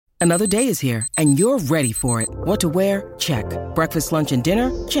Another day is here, and you're ready for it. What to wear? Check. Breakfast, lunch, and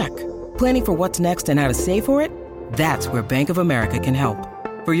dinner? Check. Planning for what's next and how to save for it? That's where Bank of America can help.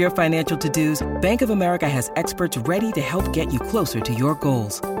 For your financial to-dos, Bank of America has experts ready to help get you closer to your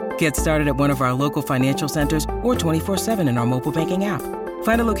goals. Get started at one of our local financial centers or 24/7 in our mobile banking app.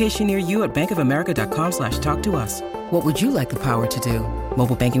 Find a location near you at bankofamerica.com/talktous. What would you like the power to do?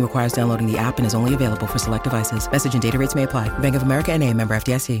 Mobile banking requires downloading the app and is only available for select devices. Message and data rates may apply. Bank of America N.A., member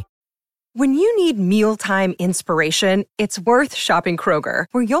FDIC. When you need mealtime inspiration, it's worth shopping Kroger,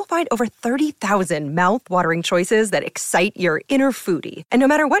 where you'll find over 30,000 mouth-watering choices that excite your inner foodie. And no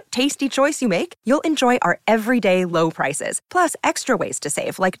matter what tasty choice you make, you'll enjoy our everyday low prices, plus extra ways to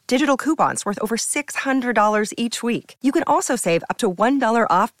save, like digital coupons worth over $600 each week. You can also save up to $1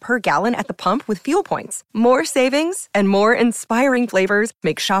 off per gallon at the pump with fuel points. More savings and more inspiring flavors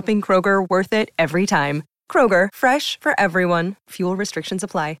make shopping Kroger worth it every time. Kroger, fresh for everyone. Fuel restrictions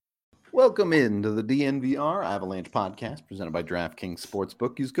apply. Welcome into the DNVR Avalanche podcast presented by DraftKings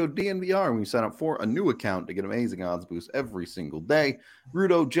Sportsbook. Use code DNVR when you sign up for a new account to get amazing odds boosts every single day.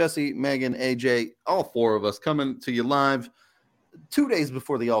 Rudo, Jesse, Megan, AJ, all four of us coming to you live 2 days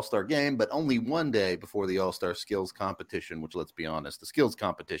before the All-Star game, but only 1 day before the All-Star skills competition, which, let's be honest, the skills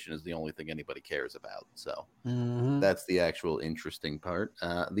competition is the only thing anybody cares about. So that's the actual interesting part.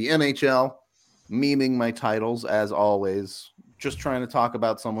 The NHL, memeing my titles as always, just trying to talk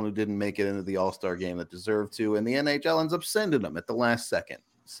about someone who didn't make it into the All-Star game that deserved to, and the NHL ends up sending them at the last second.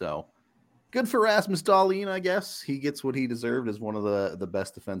 So good for Rasmus Dahlin, I guess. He gets what he deserved as one of the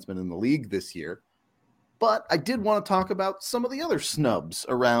best defensemen in the league this year. But I did want to talk about some of the other snubs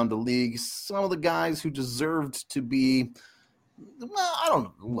around the league, some of the guys who deserved to be, well, I don't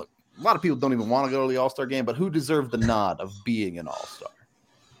know. Look, a lot of people don't even want to go to the All-Star game, but who deserved the nod of being an All-Star?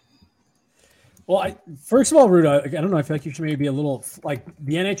 Well, first of all, Ruda, I don't know. I feel like you should maybe be a little like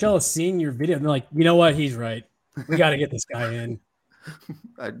the NHL is seeing your video and they're like, you know what? He's right. We got to get this guy in.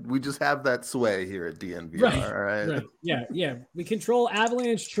 We just have that sway here at DNVR. Right, all right. Right. Yeah. We control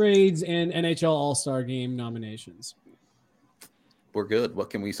Avalanche trades and NHL All-Star Game nominations. We're good. What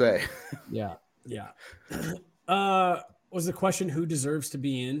can we say? Yeah. Was the question who deserves to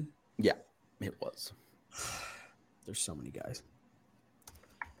be in? Yeah, it was. There's so many guys.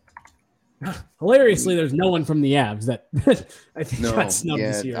 Hilariously, there's no one from the Avs that I think got snubbed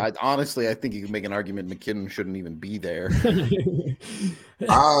this year. Honestly, I think you can make an argument McKinnon shouldn't even be there.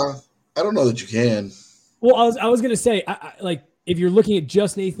 I don't know that you can. Well, I was going to say, like, if you're looking at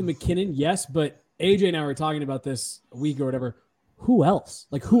just Nathan McKinnon, yes, but AJ and I were talking about this a week or whatever. Who else?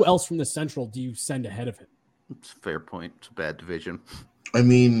 Like, who else from the Central do you send ahead of him? It's a fair point. It's a bad division. I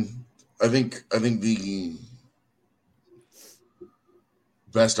mean, I think the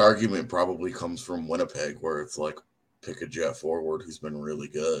best argument probably comes from Winnipeg, where it's like pick a jet forward who's been really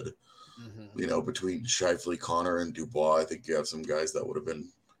good. Mm-hmm. You know, between Scheifele, Connor, and Dubois, I think you have some guys that would have been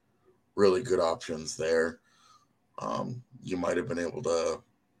really good options there. You might have been able to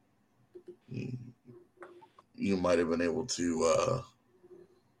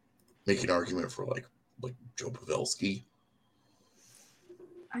make an argument for like Joe Pavelski.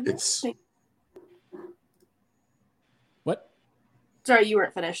 What? Sorry, you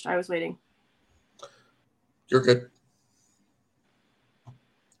weren't finished. I was waiting. You're good.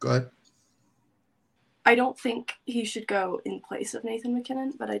 Go ahead. I don't think he should go in place of Nathan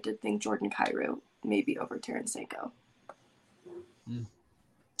McKinnon, but I did think Jordan Kyrou maybe over Tarasenko.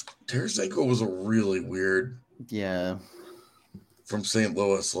 Tarasenko was a really weird. Yeah. From St.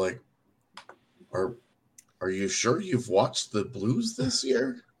 Louis, like, are you sure you've watched the Blues this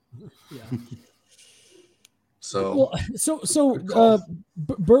year? Yeah.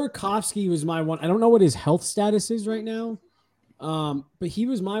 Burakovsky was my one. I don't know what his health status is right now, but he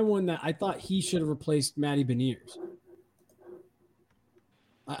was my one that I thought he should have replaced Matty Beniers.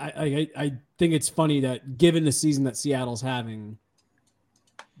 I think it's funny that given the season that Seattle's having,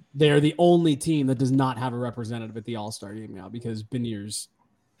 they're the only team that does not have a representative at the All-Star game now because Beniers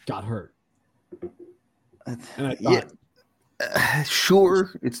got hurt. And I thought,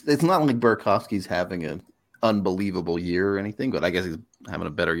 sure, it's not like Burakovsky's having an unbelievable year or anything, but I guess he's having a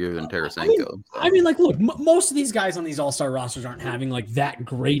better year than Tarasenko. I mean, like, look, most of these guys on these All-Star rosters aren't having like that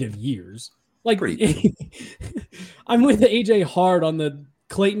great of years. Like, I'm with AJ hard on the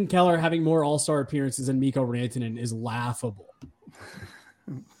Clayton Keller having more All-Star appearances than Mikko Rantanen is laughable.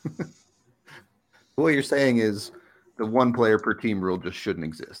 What you're saying is the one player per team rule just shouldn't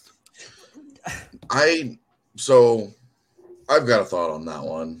exist. I've got a thought on that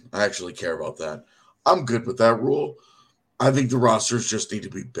one. I actually care about that. I'm good with that rule. I think the rosters just need to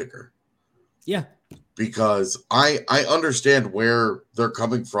be bigger. Yeah. because I understand where they're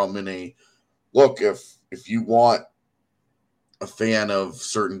coming from in a look. If you want a fan of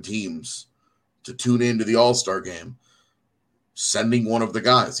certain teams to tune into the All-Star game, sending one of the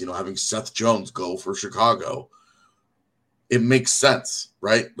guys, having Seth Jones go for Chicago, it makes sense,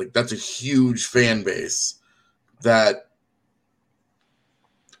 right? Like, that's a huge fan base that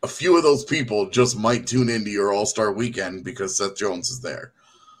a few of those people just might tune into your All-Star weekend because Seth Jones is there.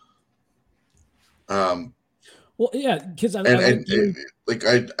 Well, yeah, because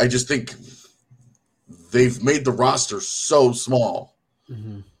I just think they've made the roster so small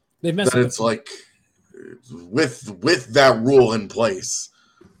they've messed that up. It's like with that rule in place,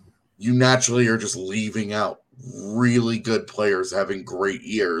 you naturally are just leaving out really good players having great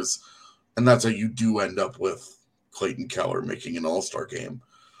years, and that's how you do end up with Clayton Keller making an All-Star game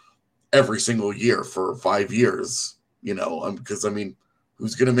every single year for 5 years. Because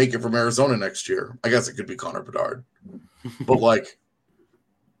who's going to make it from Arizona next year? I guess it could be Connor Bedard, but like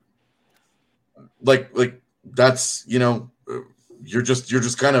that's you're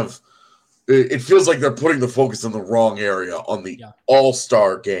just kind of. It feels like they're putting the focus in the wrong area on the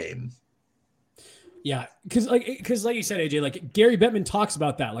All-Star game. Yeah, because like you said, AJ, like Gary Bettman talks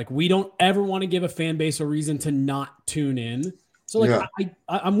about that. Like, we don't ever want to give a fan base a reason to not tune in. So like,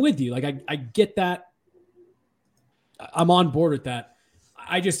 I'm with you. Like, I get that. I'm on board with that.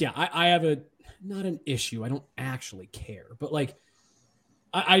 I have not an issue. I don't actually care, but like,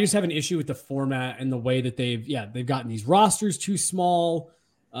 I just have an issue with the format and the way that they've gotten these rosters too small.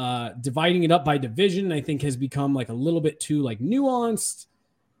 Dividing it up by division, I think, has become like a little bit too like nuanced.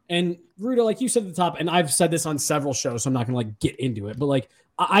 And Rudo, like you said at the top, and I've said this on several shows, so I'm not going to like get into it, but like,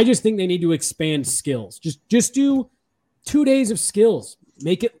 I just think they need to expand skills. Just do 2 days of skills,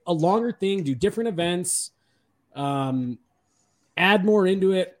 make it a longer thing, do different events, add more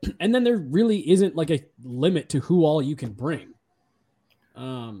into it. And then there really isn't like a limit to who all you can bring.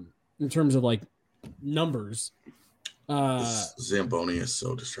 In terms of like numbers. Zamboni is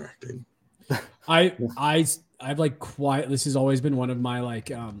so distracting. I've like this has always been one of my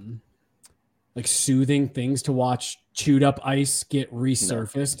like soothing things to watch chewed up ice get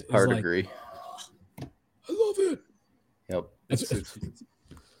resurfaced. No, hard like, agree. I love it. Yep. It's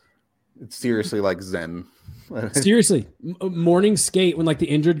seriously like Zen. Seriously, morning skate when like the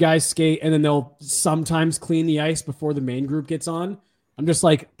injured guys skate and then they'll sometimes clean the ice before the main group gets on. I'm just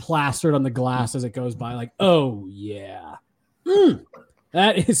like plastered on the glass as it goes by. Like, oh yeah,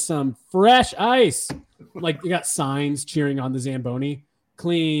 that is some fresh ice. Like, you got signs cheering on the Zamboni.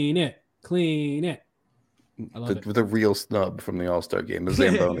 Clean it, clean it. I love it. With a real snub from the All-Star game, the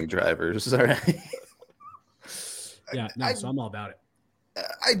Zamboni drivers. All right. Yeah, no, so I'm all about it.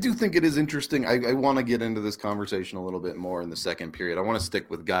 I do think it is interesting. I want to get into this conversation a little bit more in the second period. I want to stick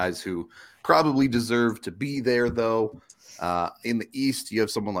with guys who probably deserve to be there, though. In the East, you have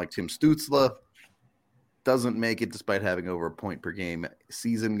someone like Tim Stützle. Doesn't make it despite having over a point per game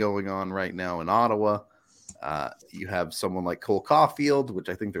season going on right now in Ottawa. You have someone like Cole Caulfield, which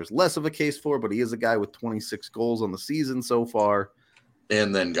I think there's less of a case for, but he is a guy with 26 goals on the season so far.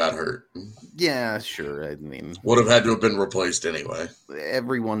 And then got hurt. Yeah, sure. I mean, would have had to have been replaced anyway.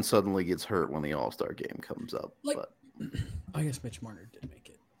 Everyone suddenly gets hurt when the All-Star game comes up. Like, but I guess Mitch Marner did make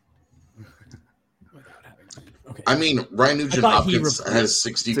it. Okay. I mean, Ryan Nugent-Hopkins has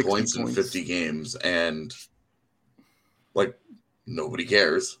 60 points in 50 games, and like nobody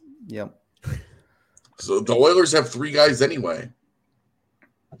cares. Yep. So the Oilers have 3 guys anyway.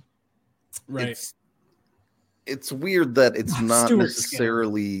 Right. It's weird that it's not Stuart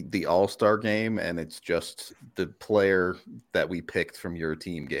necessarily the All-Star game, and it's just the player that we picked from your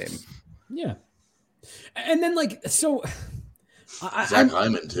team game. Yeah. And then, like, so... Zach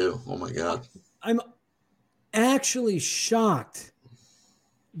Hyman, too. Oh, my God. I'm actually shocked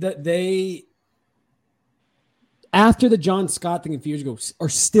that they, after the John Scott thing a few years ago, are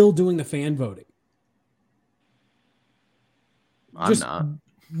still doing the fan voting. I'm not.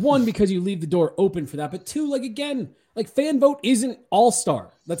 One, because you leave the door open for that. But two, like, again, like, fan vote isn't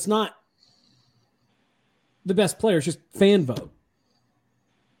all-star. That's not the best player. It's just fan vote.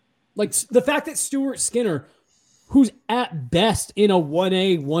 Like, the fact that Stuart Skinner, who's at best in a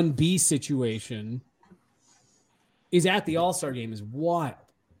 1A, 1B situation, is at the All-Star game is wild.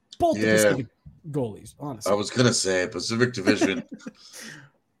 Both the Pacific goalies, honestly. I was going to say, Pacific Division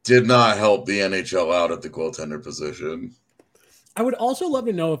did not help the NHL out at the goaltender position. I would also love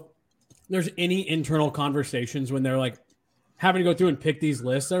to know if there's any internal conversations when they're like having to go through and pick these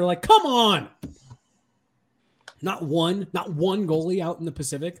lists. They're like, come on. Not one goalie out in the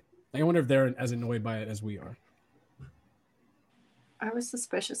Pacific. I wonder if they're as annoyed by it as we are. I was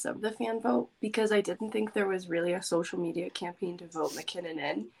suspicious of the fan vote because I didn't think there was really a social media campaign to vote McKinnon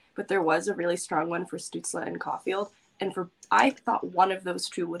in, but there was a really strong one for Stützle and Caulfield. And I thought one of those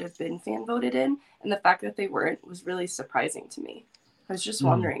two would have been fan voted in, and the fact that they weren't was really surprising to me. I was just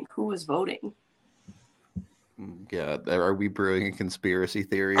wondering who was voting. Yeah, are we brewing a conspiracy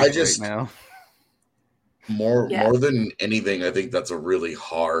theory right now? More than anything, I think that's a really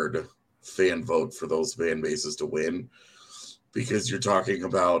hard fan vote for those fan bases to win, because you're talking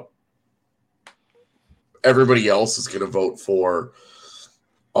about everybody else is going to vote for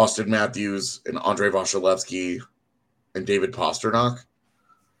Austin Matthews and Andrei Vasilevsky and David Pastrnak.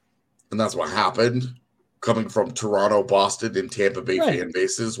 And that's what happened coming from Toronto, Boston, and Tampa Bay fan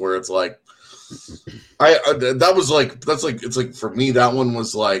bases, where it's like, it's like for me, that one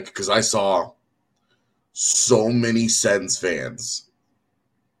was like, because I saw so many Sens fans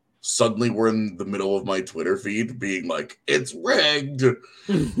suddenly were in the middle of my Twitter feed being like, it's rigged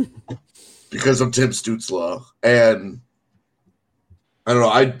because of Tim Stützle. And I don't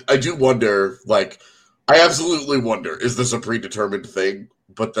know, I do wonder, like, I absolutely wonder, is this a predetermined thing?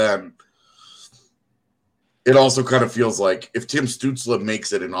 But then it also kind of feels like if Tim Stützle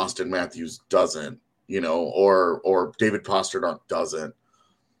makes it and Austin Matthews doesn't, or David Pastrnak doesn't,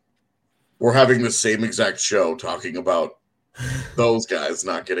 we're having the same exact show talking about those guys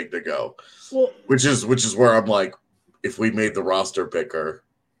not getting to go. Well, which is where I'm like, if we made the roster bigger,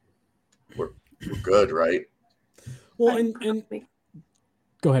 we're good, right? Well, and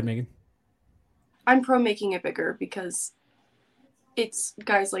go ahead, Megan. I'm pro making it bigger because it's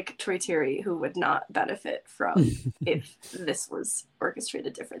guys like Troy Terry who would not benefit from if this was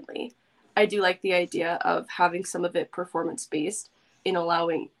orchestrated differently. I do like the idea of having some of it performance-based in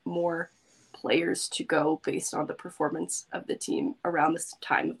allowing more players to go based on the performance of the team around this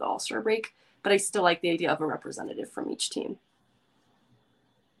time of the All-Star break, but I still like the idea of a representative from each team.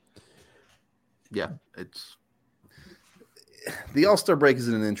 Yeah, the All-Star break is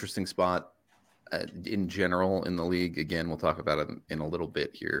in an interesting spot in general in the league. Again, we'll talk about it in a little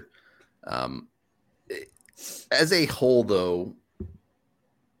bit here. As a whole, though,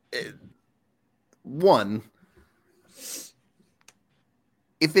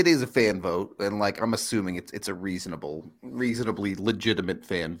 if it is a fan vote, and like I'm assuming it's a reasonably legitimate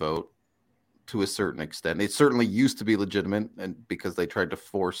fan vote to a certain extent. It certainly used to be legitimate, and because they tried to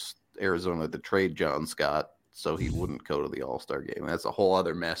force Arizona to trade John Scott so he wouldn't go to the All-Star game. That's a whole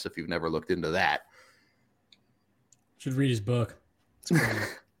other mess if you've never looked into that. Should read his book.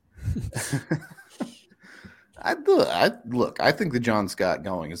 I think the John Scott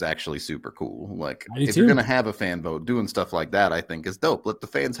going is actually super cool. Like, if you're going to have a fan vote, doing stuff like that, I think is dope. Let the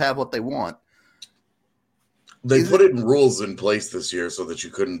fans have what they want. They put in rules in place this year so that you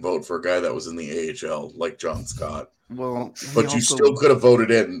couldn't vote for a guy that was in the AHL, like John Scott. Well, but you still could have voted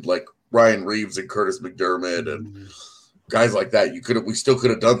in, like, Ryan Reeves and Curtis McDermott and guys like that. We still could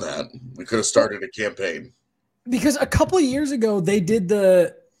have done that. We could have started a campaign. Because a couple of years ago, they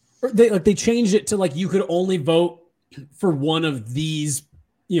changed it to like you could only vote for one of these,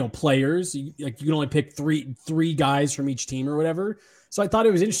 players. You can only pick three guys from each team or whatever. So I thought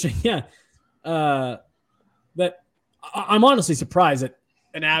it was interesting. Yeah, that I'm honestly surprised that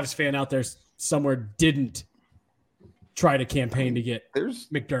an Avs fan out there somewhere didn't try to campaign to get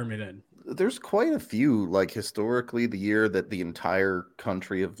McDermott in. There's quite a few, like historically, the year that the entire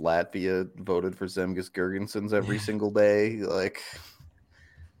country of Latvia voted for Zemgus Girgensons every single day. Like,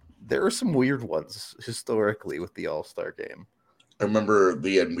 there are some weird ones historically with the All-Star game. I remember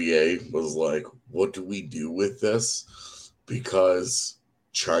the NBA was like, what do we do with this? Because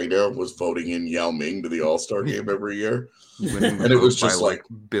China was voting in Yao Ming to the All-Star game every year. And it was just like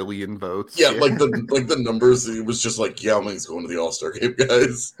billion votes. Yeah, like the numbers, it was just like Yao Ming's going to the All-Star game,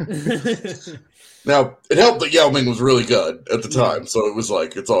 guys. Now, it helped that Yao Ming was really good at the time, so it was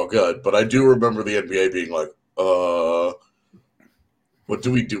like, it's all good. But I do remember the NBA being like, what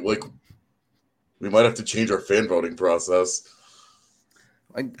do we do? Like, we might have to change our fan voting process.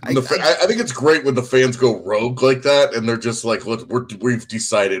 I think it's great when the fans go rogue like that, and they're just like, "Look, we've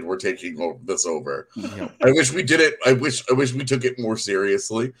decided we're taking this over." Yeah. I wish we did it. I wish we took it more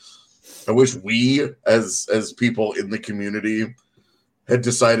seriously. I wish we, as people in the community, had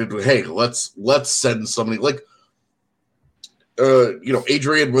decided, "Hey, let's send somebody like,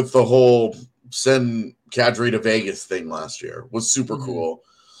 Adrian with the whole send Kadri to Vegas thing last year was super cool."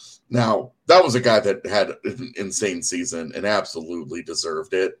 Now, that was a guy that had an insane season and absolutely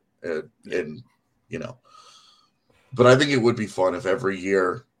deserved it. And but I think it would be fun if every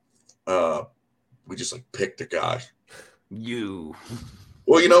year we just like picked a guy. Well,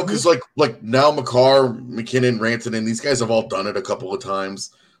 Well, because like now McCarr, McKinnon, Rantanen, these guys have all done it a couple of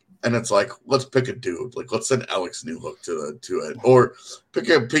times, and it's like, let's pick a dude. Like, let's send Alex Newhook to it, or pick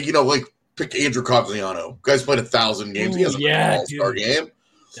Andrew Cogliano. Guy's played 1,000 games. He hasn't been an All-Star game.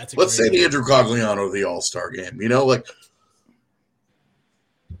 Let's send Andrew Cogliano to the All-Star game. Like,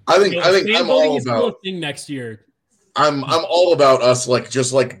 I think I'm all about thing next year. I'm all about us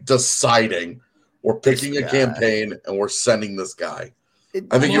just deciding we're picking a campaign and we're sending this guy.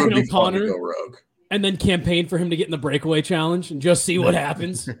 I think it would be fun to go rogue. And then campaign for him to get in the breakaway challenge and just see what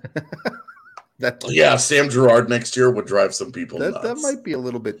happens. Sam Girard next year would drive some people nuts. That might be a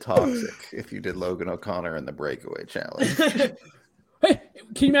little bit toxic if you did Logan O'Connor in the breakaway challenge. Hey,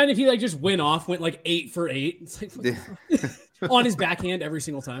 can you imagine if he just went 8 for 8? It's like, on his backhand every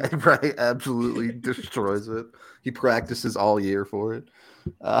single time. Right, absolutely destroys it. He practices all year for it.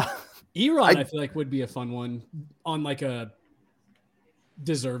 Eron, I feel like would be a fun one on a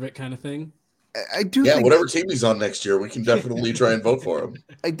deserve it kind of thing. I do. Yeah, whatever team he's on next year, we can definitely try and vote for him.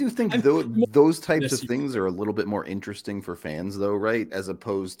 I do think those types of things are a little bit more interesting for fans, though, right? As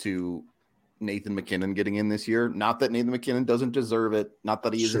opposed to Nathan McKinnon getting in this year. Not that Nathan McKinnon doesn't deserve it. Not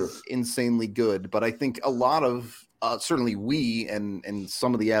that he is insanely good, but I think a lot of certainly we and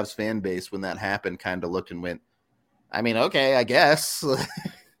some of the Avs fan base when that happened kind of looked and went, I mean, okay, I guess.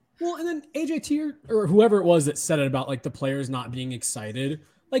 Well, and then AJT or whoever it was that said it about the players not being excited.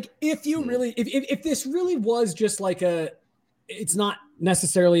 If you really, if this really was just it's not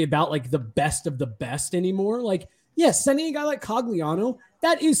necessarily about the best of the best anymore. Sending a guy like Cogliano,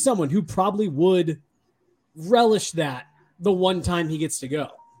 that is someone who probably would relish that the one time he gets to go.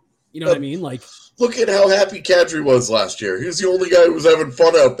 You know what I mean? Look at how happy Kadri was last year. He was the only guy who was having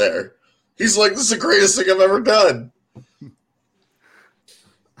fun out there. He's like, this is the greatest thing I've ever done.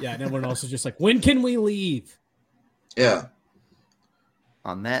 Yeah, and everyone else is just when can we leave? Yeah.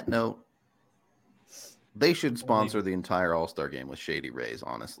 On that note, they should sponsor the entire All-Star game with Shady Rays,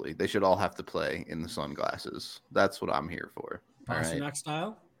 honestly. They should all have to play in the sunglasses. That's what I'm here for. Pasternak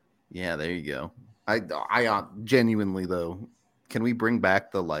style? Yeah, there you go. I genuinely, though, can we bring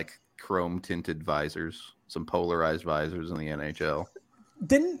back the, chrome-tinted visors? Some polarized visors in the NHL?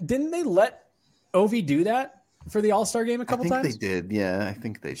 Didn't they let Ovi do that for the All-Star game a couple times? I think they did. Yeah, I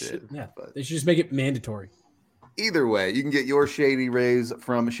think they did. But they should just make it mandatory. Either way, you can get your Shady Rays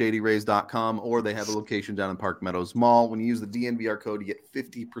from shadyrays.com, or they have a location down in Park Meadows Mall. When you use the DNVR code, you get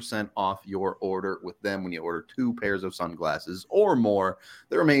 50% off your order with them when you order 2 pairs of sunglasses or more.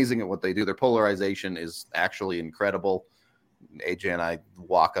 They're amazing at what they do. Their polarization is actually incredible. AJ and I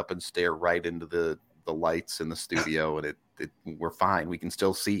walk up and stare right into the lights in the studio, and we're fine. We can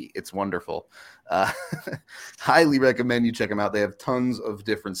still see. It's wonderful. Highly recommend you check them out. They have tons of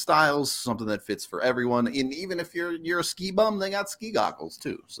different styles, something that fits for everyone. And even if you're a ski bum, they got ski goggles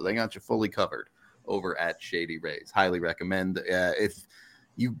too. So they got you fully covered over at Shady Rays. Highly recommend. If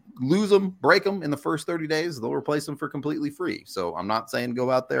you lose them, break them in the first 30 days, they'll replace them for completely free. So I'm not saying go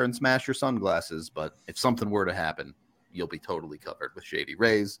out there and smash your sunglasses, but if something were to happen, you'll be totally covered with Shady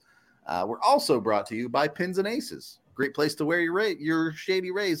Rays. We're also brought to you by Pins and Aces. Great place to wear your Shady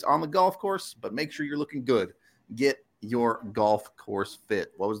Rays on the golf course, but make sure you're looking good. Get your golf course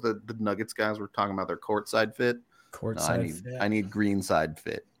fit. What was the Nuggets guys were talking about, their courtside fit? I need greenside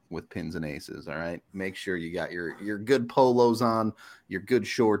fit with Pins and Aces, all right? Make sure you got your good polos on, your good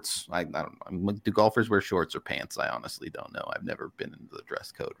shorts. I don't know. Do golfers wear shorts or pants? I honestly don't know. I've never been into the dress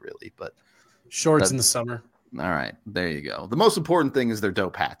code really, but shorts in the summer. All right, there you go. The most important thing is their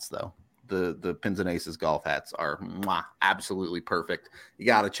dope hats, though. The Pins and Aces golf hats are absolutely perfect. You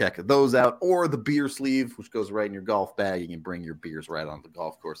got to check those out. Or the beer sleeve, which goes right in your golf bag. You can bring your beers right on the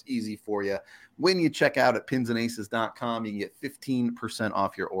golf course. Easy for you. When you check out at pinsandaces.com, you can get 15%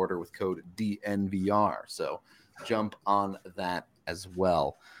 off your order with code DNVR. So jump on that as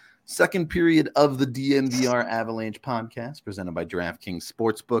well. Second period of the DNVR Avalanche podcast presented by DraftKings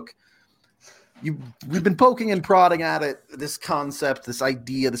Sportsbook. We've been poking and prodding at it, this concept, this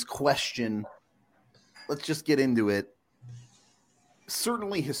idea, this question. Let's just get into it.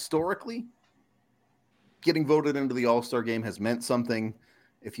 Certainly, historically, getting voted into the All-Star game has meant something.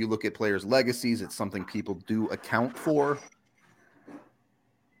 If you look at players' legacies, it's something people do account for.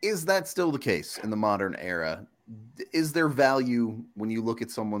 Is that still the case in the modern era? Is there value when you look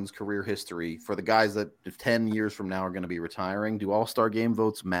at someone's career history for the guys that 10 years from now are going to be retiring? Do All-Star game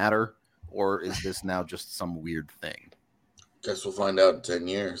votes matter? Or is this now just some weird thing? Guess we'll find out in 10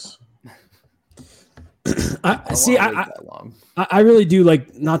 years. I really do,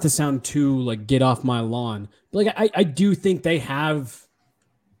 not to sound too get off my lawn, but I do think they have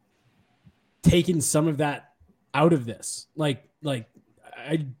taken some of that out of this.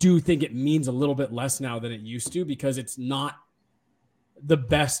 I do think it means a little bit less now than it used to because it's not the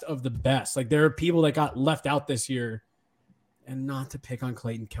best of the best. Like there are people that got left out this year, and not to pick on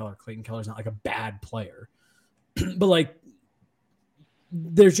Clayton Keller. Clayton Keller's not like a bad player, but like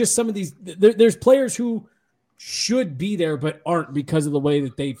there's just some of these, there's players who should be there, but aren't because of the way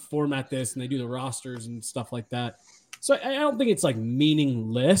that they format this and they do the rosters and stuff like that. So I don't think it's like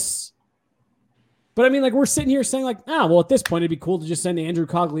meaningless, but I mean, like we're sitting here saying like, well, at this point it'd be cool to just send Andrew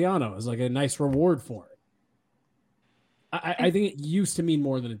Cogliano as like a nice reward for it. I think it used to mean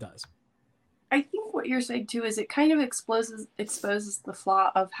more than it does. I think what you're saying too is it kind of exposes the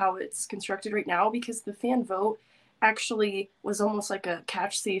flaw of how it's constructed right now, because the fan vote actually was almost like a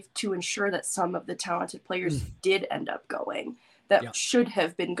catch safe to ensure that some of the talented players did end up going that should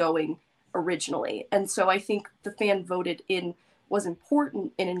have been going originally. And so I think the fan voted in was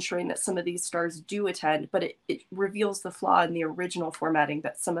important in ensuring that some of these stars do attend, but it reveals the flaw in the original formatting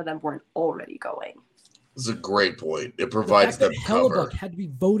that some of them weren't already going. This is a great point. It provides them cover. Hellebuck had to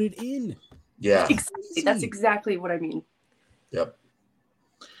be voted in. Yeah. Exactly. That's exactly what I mean. Yep.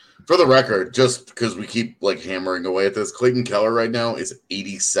 For the record, just because we keep like hammering away at this, Clayton Keller right now is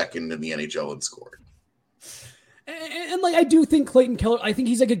 82nd in the NHL in scoring. And like I do think Clayton Keller, I think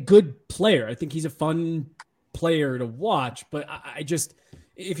he's like a good player. I think he's a fun player to watch, but I just,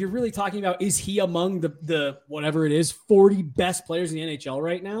 if you're really talking about, is he among the whatever it is, 40 best players in the NHL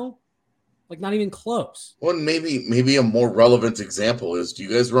right now? Like not even close. Well, maybe a more relevant example is, do you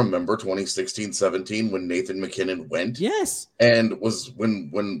guys remember 2016-17 when Nathan McKinnon went? Yes. And was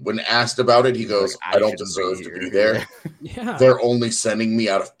when asked about it, he goes, like, I don't deserve to be there. Yeah. They're only sending me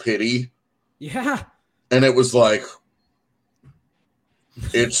out of pity. Yeah. And it was like,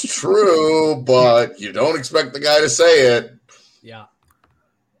 it's true, but you don't expect the guy to say it. Yeah.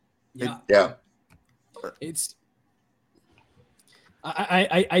 Yeah. It's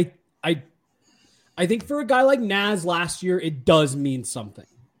I think for a guy like Naz last year, it does mean something.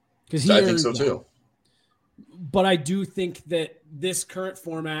 Because I think so too. But I do think that this current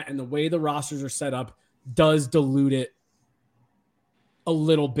format and the way the rosters are set up does dilute it a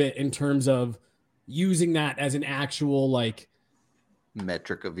little bit in terms of using that as an actual like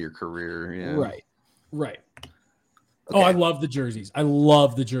metric of your career. Yeah. Right. Okay. Okay. I love the jerseys.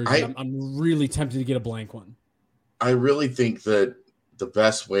 I'm really tempted to get a blank one. I really think that the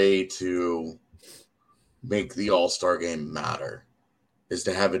best way to make the All-Star game matter is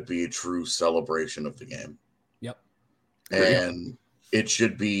to have it be a true celebration of the game. Yep. And it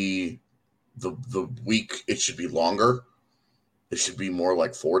should be the week, it should be longer. It should be more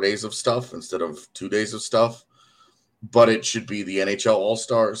like 4 days of stuff instead of 2 days of stuff. But it should be the NHL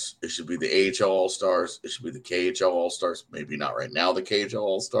All-Stars. It should be the AHL All-Stars. It should be the KHL All-Stars. Maybe not right now the KHL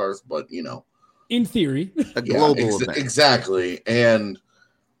All-Stars, but you know. In theory. A global event. Exactly. And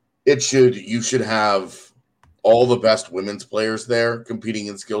you should have all the best women's players there competing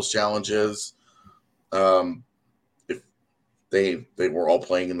in skills challenges. If they were all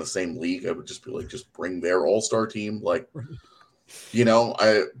playing in the same league, I would just be like, just bring their all-star team. Like, you know,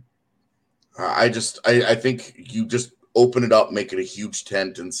 I think you just open it up, make it a huge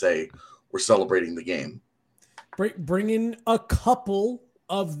tent and say, we're celebrating the game. Bring in a couple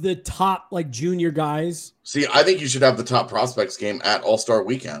of the top like junior guys. See, I think you should have the top prospects game at All-Star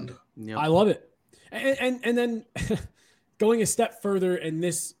Weekend. Yep. I love it. And then going a step further, and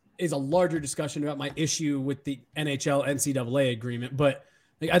this is a larger discussion about my issue with the NHL NCAA agreement, but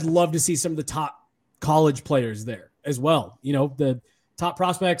like, I'd love to see some of the top college players there as well. You know, the top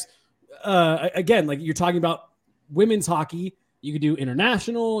prospects. Again, like you're talking about women's hockey, you could do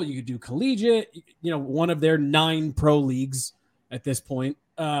international, you could do collegiate, you know, one of their 9 pro leagues at this point.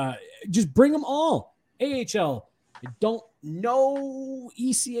 Just bring them all. AHL. I don't know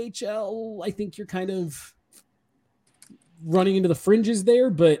ECHL. I think you're kind of running into the fringes there,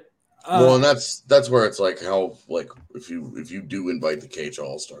 but well, and that's where it's like how, like, if you do invite the KHL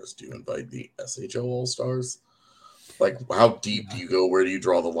All-Stars, do you invite the SHL All-Stars? Like, how deep do you go? Where do you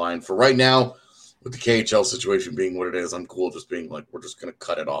draw the line? For right now, with the KHL situation being what it is, I'm cool just being like, we're just going to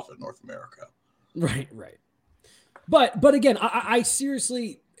cut it off in North America. Right. But again, I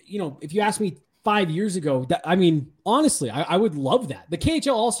seriously, you know, if you ask me 5 years ago, I mean, honestly, I would love that. The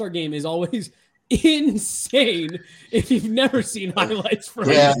KHL All-Star Game is always insane if you've never seen highlights from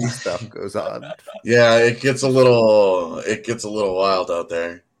it. Crazy stuff goes on. Yeah, it gets a little wild out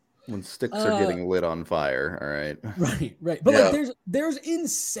there. When sticks are getting lit on fire, all right. Right. But like there's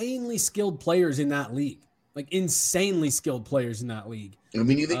insanely skilled players in that league. Like insanely skilled players in that league. I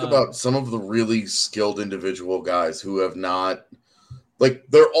mean, you think about some of the really skilled individual guys who have not, like,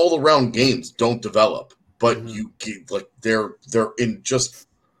 their all-around games don't develop but you like they're in just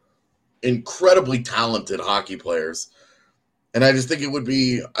incredibly talented hockey players. And I just think it would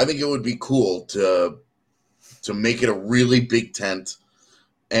be cool to make it a really big tent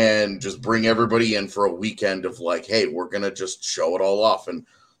and just bring everybody in for a weekend of like, hey, we're going to just show it all off. And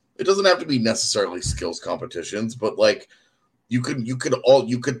it doesn't have to be necessarily skills competitions, but like you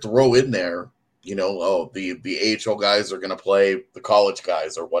could throw in there, you know, the AHL guys are going to play the college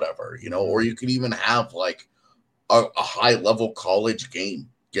guys or whatever, you know, or you could even have like a high level college game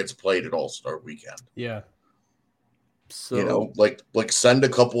gets played at All-Star Weekend. Yeah. So, you know, like send a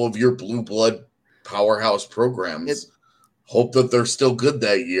couple of your blue blood powerhouse programs, hope that they're still good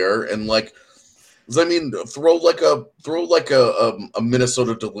that year. And like, I mean, throw like a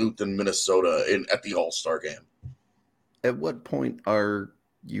Minnesota Duluth in Minnesota at the All-Star game. At what point are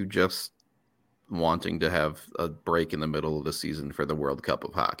you just wanting to have a break in the middle of the season for the World Cup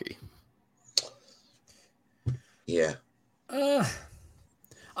of hockey? Yeah.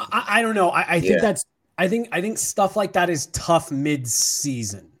 I don't know. I think stuff like that is tough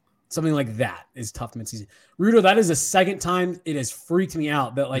mid-season. Something like that is tough mid-season. Rudo, that is the second time it has freaked me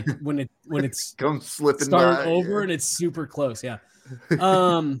out that like when it's come slipping start by, over and it's super close. Yeah.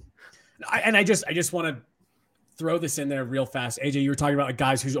 I just want to throw this in there real fast. AJ, you were talking about like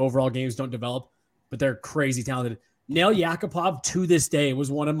guys whose overall games don't develop, but they're crazy talented. Nail Yakupov to this day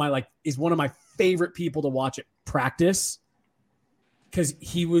is one of my favorite people to watch at practice because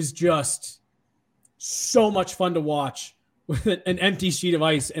he was just so much fun to watch with an empty sheet of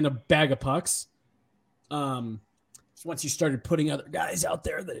ice and a bag of pucks. So once you started putting other guys out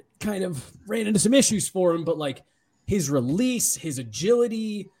there, that kind of ran into some issues for him, but like his release, his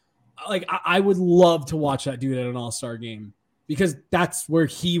agility, like I would love to watch that dude at an All-Star game because that's where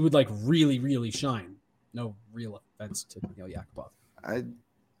he would like really, really shine. No real offense to Nail Yakupov.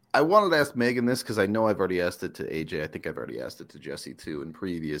 I wanted to ask Megan this because I know I've already asked it to AJ. I think I've already asked it to Jesse too in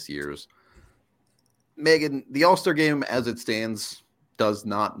previous years. Megan, the All-Star game as it stands does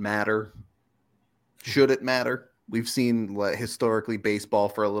not matter. Should it matter? We've seen historically baseball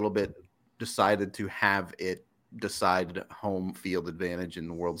for a little bit decided to have it decide home field advantage in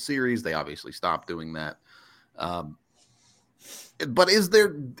the World Series. They obviously stopped doing that. But is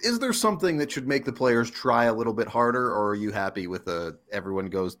there something that should make the players try a little bit harder, or are you happy with everyone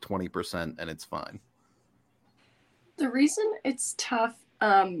goes 20% and it's fine? The reason it's tough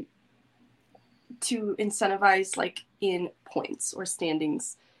to incentivize like in points or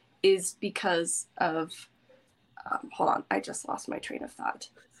standings is because of hold on, I just lost my train of thought.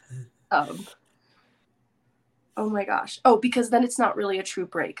 Oh my gosh. Oh, because then it's not really a true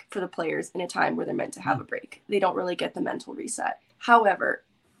break for the players in a time where they're meant to have a break. They don't really get the mental reset. However,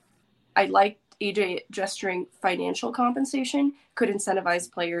 I like AJ gesturing financial compensation could incentivize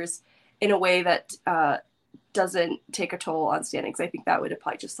players in a way that doesn't take a toll on standings. I think that would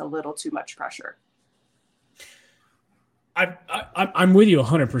apply just a little too much pressure. I'm with you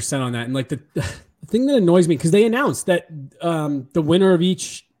 100% on that. And like the thing that annoys me, because they announced that the winner of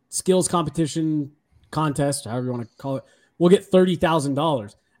each skills competition contest, however you want to call it, will get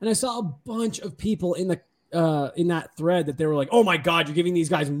 $30,000. And I saw a bunch of people in that thread that they were like, "Oh my God, you're giving these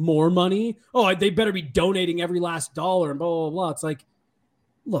guys more money? Oh, they better be donating every last dollar and blah blah blah." It's like,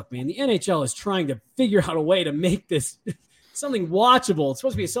 look, man, the NHL is trying to figure out a way to make this something watchable. It's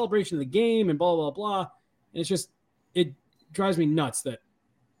supposed to be a celebration of the game and blah blah blah. And it's just, it drives me nuts that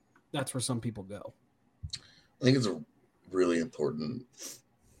that's where some people go. I think it's a really important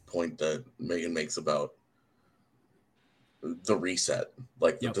point that Megan makes about the reset.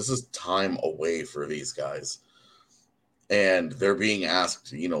 Like, This is time away for these guys. And they're being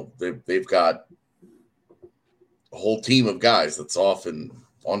asked, you know, they've got a whole team of guys that's off and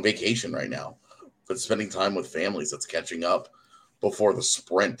on vacation right now, that's spending time with families, that's catching up before the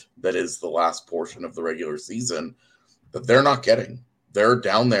sprint that is the last portion of the regular season that they're not getting. They're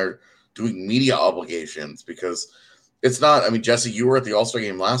down there doing media obligations because it's not, I mean, Jesse, you were at the All-Star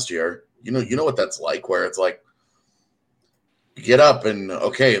game last year. You know what that's like, where it's like, you get up and,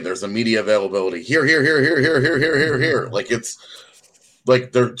 okay, there's a media availability here. Like, it's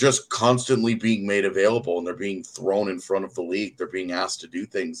like they're just constantly being made available and they're being thrown in front of the league. They're being asked to do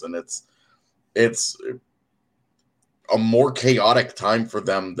things. And it's a more chaotic time for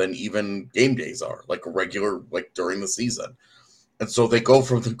them than even game days are, like regular, like during the season. And so they go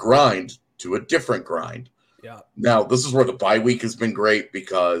from the grind to a different grind. Yeah. Now, this is where the bye week has been great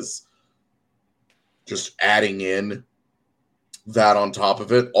because just adding in that on top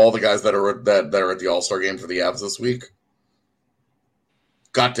of it, all the guys that are at the All-Star game for the Avs this week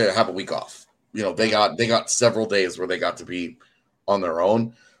got to have a week off. You know, they got several days where they got to be on their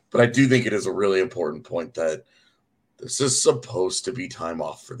own. But I do think it is a really important point that this is supposed to be time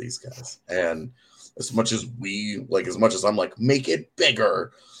off for these guys. And as much as I'm like, make it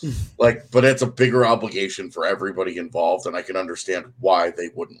bigger, but it's a bigger obligation for everybody involved. And I can understand why they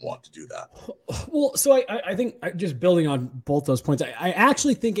wouldn't want to do that. Well, so I think just building on both those points, I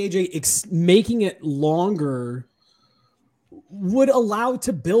actually think AJ making it longer would allow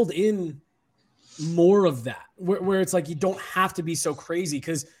to build in more of that where it's like, you don't have to be so crazy.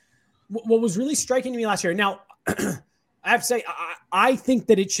 Cause what was really striking to me last year, now I have to say, I think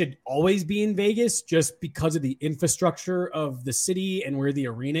that it should always be in Vegas just because of the infrastructure of the city and where the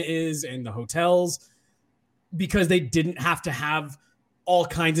arena is and the hotels, because they didn't have to have all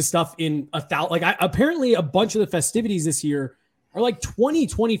kinds of stuff in apparently a bunch of the festivities this year are like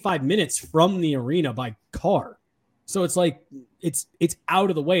 25 minutes from the arena by car. So it's like, it's out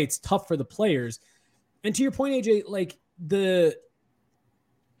of the way. It's tough for the players. And to your point, AJ, like the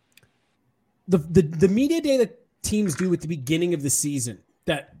media day that teams do at the beginning of the season,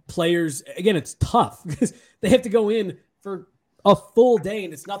 that players, again, it's tough because they have to go in for a full day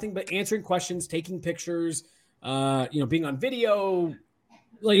and it's nothing but answering questions, taking pictures, being on video,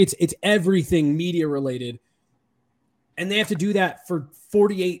 like it's everything media related. And they have to do that for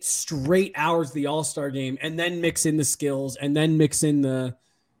 48 straight hours of the All-Star game and then mix in the skills and then mix in the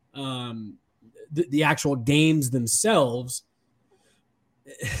actual games themselves.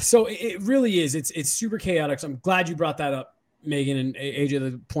 So it really is. It's super chaotic. So I'm glad you brought that up, Megan and AJ,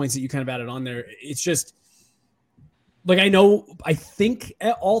 the points that you kind of added on there. It's just like, I think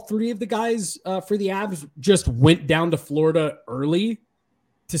all three of the guys for the Avs just went down to Florida early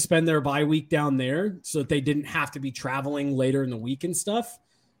to spend their bye week down there so that they didn't have to be traveling later in the week and stuff.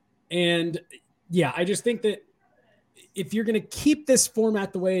 And yeah, I just think that if you're going to keep this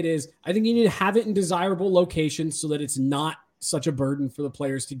format the way it is, I think you need to have it in desirable locations so that it's not such a burden for the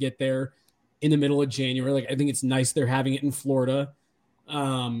players to get there in the middle of January. Like, I think it's nice they're having it in Florida.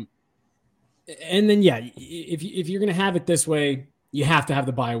 And then, yeah, if you're going to have it this way, you have to have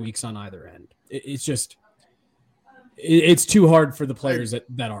the bye weeks on either end. It's just, it's too hard for the players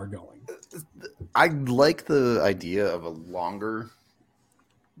that are going. I like the idea of a longer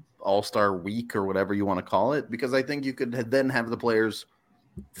All-Star week or whatever you want to call it, because I think you could then have the players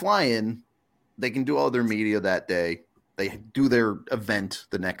fly in. They can do all their media that day. They do their event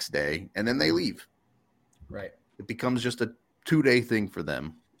the next day, and then they leave. Right. It becomes just a 2-day thing for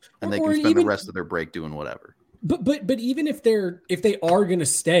them, and they can spend the rest of their break doing whatever. But even if they are going to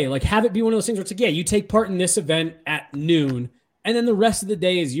stay, like, have it be one of those things where it's like, yeah, you take part in this event at noon, and then the rest of the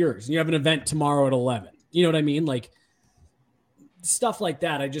day is yours. And you have an event tomorrow at 11. You know what I mean? Like, stuff like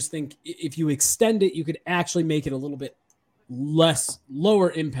that. I just think if you extend it, you could actually make it a little bit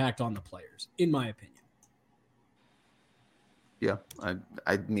lower impact on the players, in my opinion. Yeah,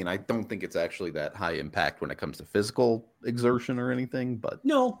 I mean, I don't think it's actually that high impact when it comes to physical exertion or anything, but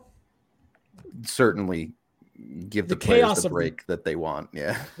no, certainly give the players the break that they want.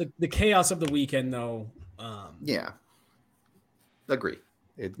 Yeah, the chaos of the weekend, though. Yeah, agree.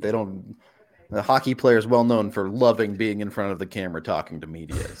 The hockey player is well known for loving being in front of the camera talking to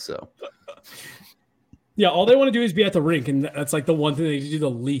media. So, yeah, all they want to do is be at the rink, and that's like the one thing they do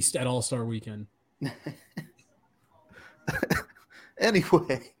the least at All-Star Weekend.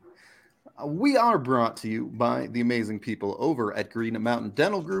 Anyway, we are brought to you by the amazing people over at Green Mountain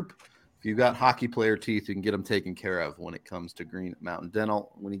Dental Group. If you've got hockey player teeth, you can get them taken care of when it comes to Green Mountain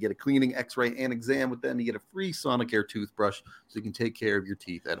Dental. When you get a cleaning, x-ray, and exam with them, you get a free Sonicare toothbrush so you can take care of your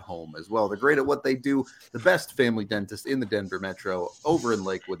teeth at home as well. They're great at what they do. The best family dentist in the Denver metro, over in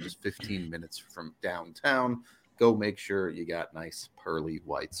Lakewood, just 15 minutes from downtown. Go make sure you got nice pearly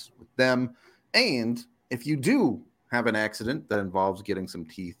whites with them. And if you do have an accident that involves getting some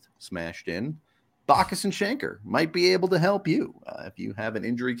teeth smashed in, Bacchus and Schenker might be able to help you. If you have an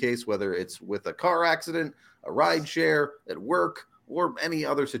injury case, whether it's with a car accident, a ride share, at work, or any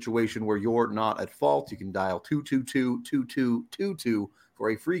other situation where you're not at fault, you can dial 222-2222 for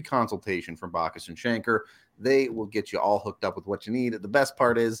a free consultation from Bacchus and Schenker. They will get you all hooked up with what you need. The best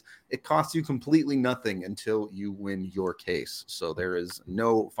part is it costs you completely nothing until you win your case. So there is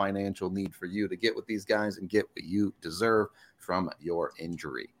no financial need for you to get with these guys and get what you deserve from your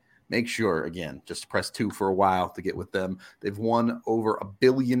injury. Make sure, again, just press 2 for a while to get with them. They've won over $1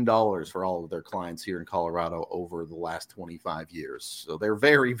 billion for all of their clients here in Colorado over the last 25 years. So they're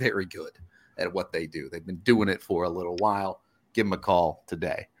very, very good at what they do. They've been doing it for a little while. Give them a call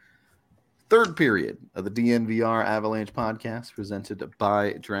today. Third period of the DNVR Avalanche podcast presented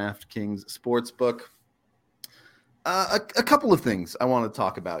by DraftKings Sportsbook. A couple of things I want to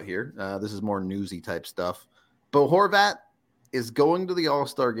talk about here. This is more newsy type stuff. Bo Horvat is going to the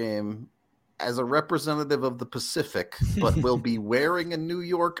All-Star game as a representative of the Pacific, but will be wearing a New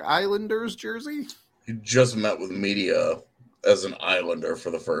York Islanders jersey? He just met with media as an Islander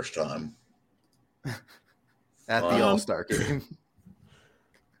for the first time. At the All-Star game.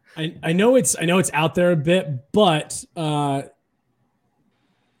 I know it's out there a bit, but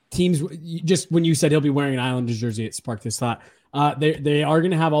teams, just when you said he'll be wearing an Islanders jersey, it sparked this thought. They are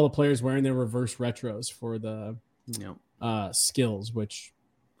going to have all the players wearing their reverse retros for the skills, which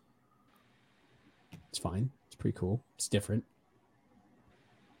it's fine. It's pretty cool. It's different.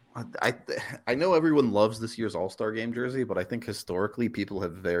 I know everyone loves this year's All-Star game jersey, but I think historically people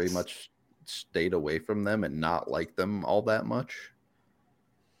have very much stayed away from them and not liked them all that much.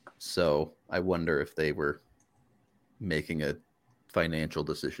 So I wonder if they were making a financial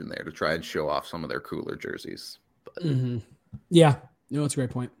decision there to try and show off some of their cooler jerseys. But... Yeah, no, that's a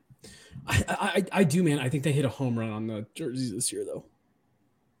great point. I do, man. I think they hit a home run on the jerseys this year, though.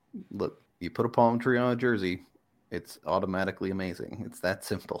 Look, you put a palm tree on a jersey, it's automatically amazing. It's that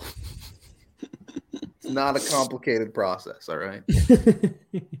simple. It's not a complicated process, all right?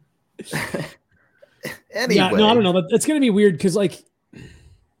 Anyway. Yeah, no, I don't know. It's going to be weird because, like,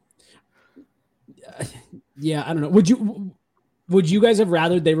 yeah, I don't know. Would you guys have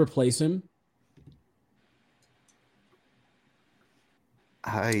rather they replace him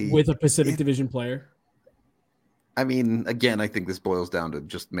with a Pacific Division player? I mean, again, I think this boils down to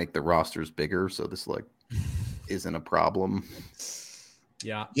just make the rosters bigger, so this isn't a problem.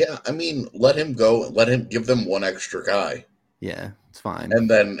 Yeah. Yeah, I mean, let him go. Let him give them one extra guy. Yeah, it's fine. And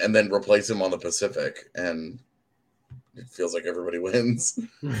then replace him on the Pacific, and it feels like everybody wins.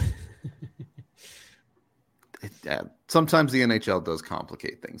 Sometimes the NHL does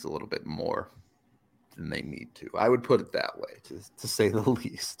complicate things a little bit more than they need to. I would put it that way, to say the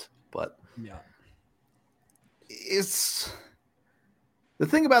least. But yeah, it's the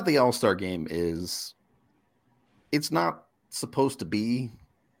thing about the All-Star game is it's not supposed to be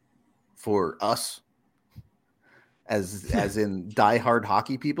for us as in diehard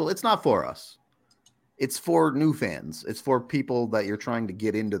hockey people. It's not for us. It's for new fans. It's for people that you're trying to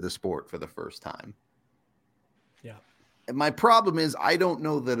get into the sport for the first time. Yeah. And my problem is I don't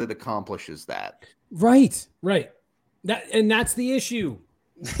know that it accomplishes that. Right. That's the issue.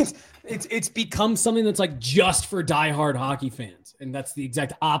 It's become something that's like just for diehard hockey fans, and that's the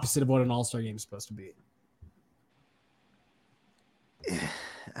exact opposite of what an All-Star game is supposed to be.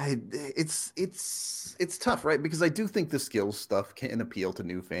 It's tough, right? Because I do think the skills stuff can appeal to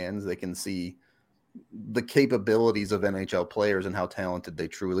new fans. They can see the capabilities of NHL players and how talented they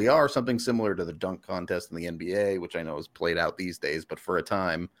truly are. Something similar to the dunk contest in the NBA, which I know is played out these days, but for a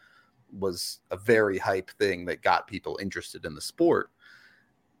time was a very hype thing that got people interested in the sport.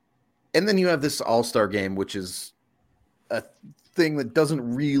 And then you have this All-Star game, which is a thing that doesn't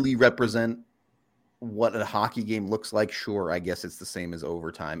really represent what a hockey game looks like. Sure, I guess it's the same as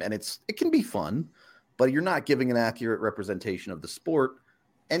overtime, and it can be fun, but you're not giving an accurate representation of the sport.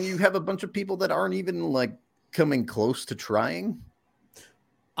 And you have a bunch of people that aren't even like coming close to trying.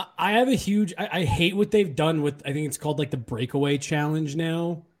 I have a huge, I hate what they've done with, I think it's called like the breakaway challenge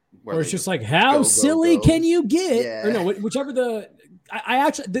now, where it's just like, how silly can you get? Yeah. Or no, whichever I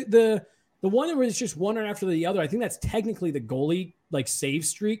actually, the one where it's just one right after the other, I think that's technically the goalie like save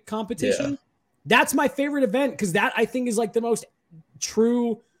streak competition. Yeah. That's my favorite event because that I think is like the most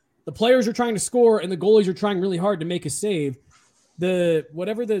true. The players are trying to score and the goalies are trying really hard to make a save.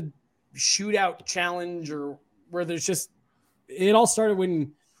 Whatever the shootout challenge or where there's just, it all started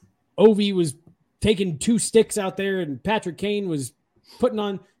when Ovi was taking two sticks out there and Patrick Kane was putting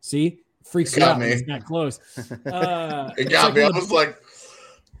on, freaks you out. It's not close. It got me. I was like,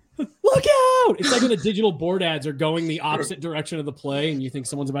 look out. It's like when the digital board ads are going the opposite direction of the play and you think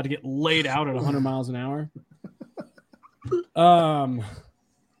someone's about to get laid out at 100 miles an hour.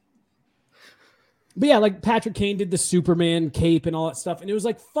 But yeah, like Patrick Kane did the Superman cape and all that stuff. And it was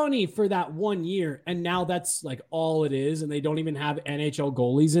like funny for that 1 year. And now that's like all it is. And they don't even have NHL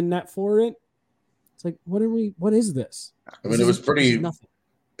goalies in net for it. It's like, what is this? I mean, it was pretty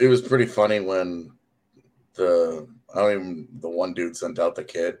funny when the one dude sent out the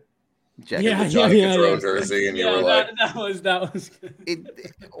kid. Johnny Gaudreau jersey. And you were like, that was good.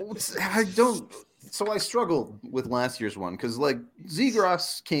 So I struggled with last year's one because like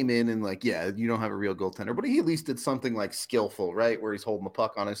Zegras came in and like, yeah, you don't have a real goaltender, but he at least did something like skillful, right? Where he's holding the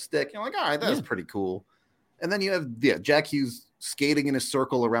puck on his stick. You're like, all right, that's pretty cool. And then you have Jack Hughes skating in a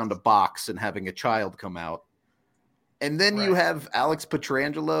circle around a box and having a child come out. And then you have Alex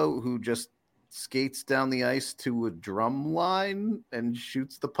Pietrangelo who just skates down the ice to a drum line and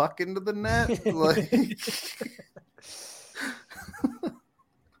shoots the puck into the net. Like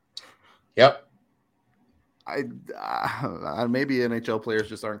Yep. Maybe NHL players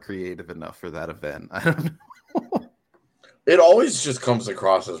just aren't creative enough for that event. I don't know. It always just comes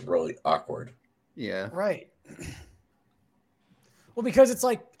across as really awkward. Yeah. Right. Well, because it's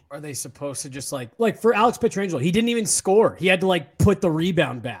like, are they supposed to just like for Alex Pietrangelo, he didn't even score. He had to like put the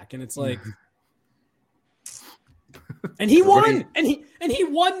rebound back, and it's like, and he won, and he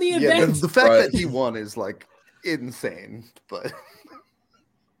won the event. Yeah, the fact that he won is like insane, but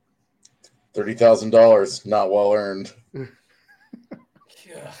 $30,000 not well earned.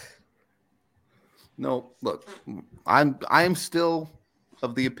 Yeah. No, look, I'm still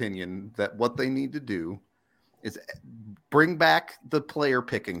of the opinion that what they need to do is bring back the player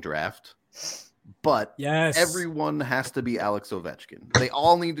picking draft, but yes, everyone has to be Alex Ovechkin. They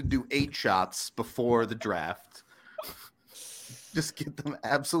all need to do 8 shots before the draft. Just get them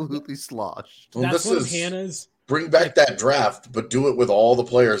absolutely sloshed. Well, that's this one of is Hannah's. Bring back that draft, but do it with all the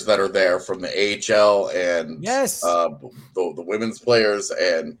players that are there from the AHL and the women's players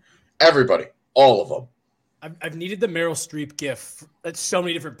and everybody, all of them. I've needed the Meryl Streep gif at so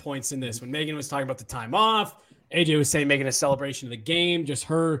many different points in this. When Megan was talking about the time off, AJ was saying making a celebration of the game, just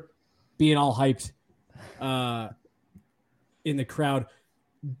her being all hyped in the crowd.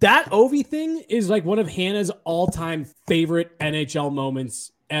 That Ovi thing is like one of Hannah's all-time favorite NHL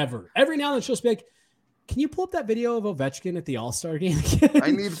moments ever. Every now and then she'll just be like, can you pull up that video of Ovechkin at the All-Star game again?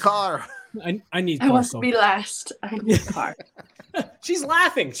 I need Carr. I need I Carr. want to be last. I need Carr. She's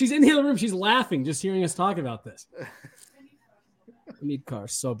laughing. She's in the other room. She's laughing just hearing us talk about this. I need Carr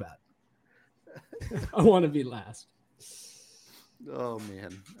so bad. I want to be last. Oh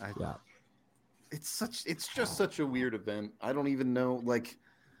man, it's just such a weird event. I don't even know. Like,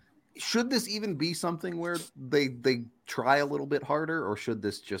 should this even be something where they try a little bit harder, or should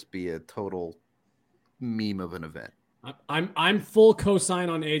this just be a total meme of an event? I'm full cosign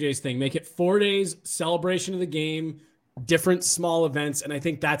on AJ's thing. Make it 4 days, celebration of the game, different small events, and I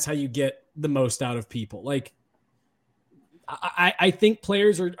think that's how you get the most out of people. Like, I think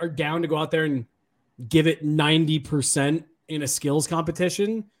players are down to go out there and give it 90% in a skills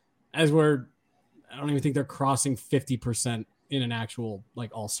competition, as where I don't even think they're crossing 50% in an actual like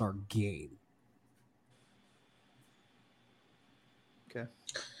all-star game. Okay.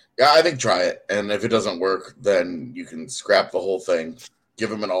 Yeah, I think try it. And if it doesn't work, then you can scrap the whole thing,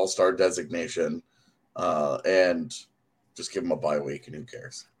 give him an all-star designation, and just give him a bye week, and who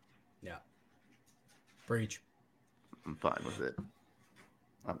cares? Yeah. Breach. I'm fine with it.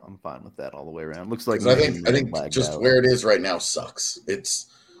 I'm fine with that all the way around. Looks like I think just where it is right now sucks. It's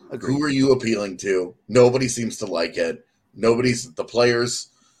who are you appealing to? Nobody seems to like it. The players,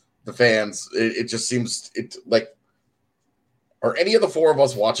 the fans. It just seems like. Are any of the 4 of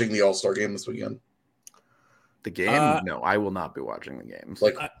us watching the All-Star game this weekend? The game? No, I will not be watching the games.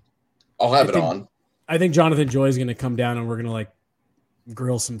 Like, I'll have it on. I think Jonathan Joy is going to come down and we're going to like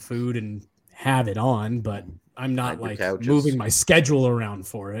grill some food and have it on, but I'm not like moving my schedule around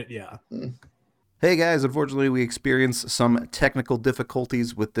for it. Yeah. Hey guys, unfortunately we experienced some technical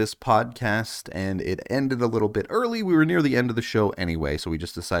difficulties with this podcast and it ended a little bit early. We were near the end of the show anyway, so we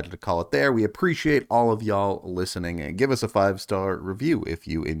just decided to call it there. We appreciate all of y'all listening and give us a 5-star review if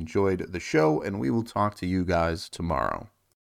you enjoyed the show, and we will talk to you guys tomorrow.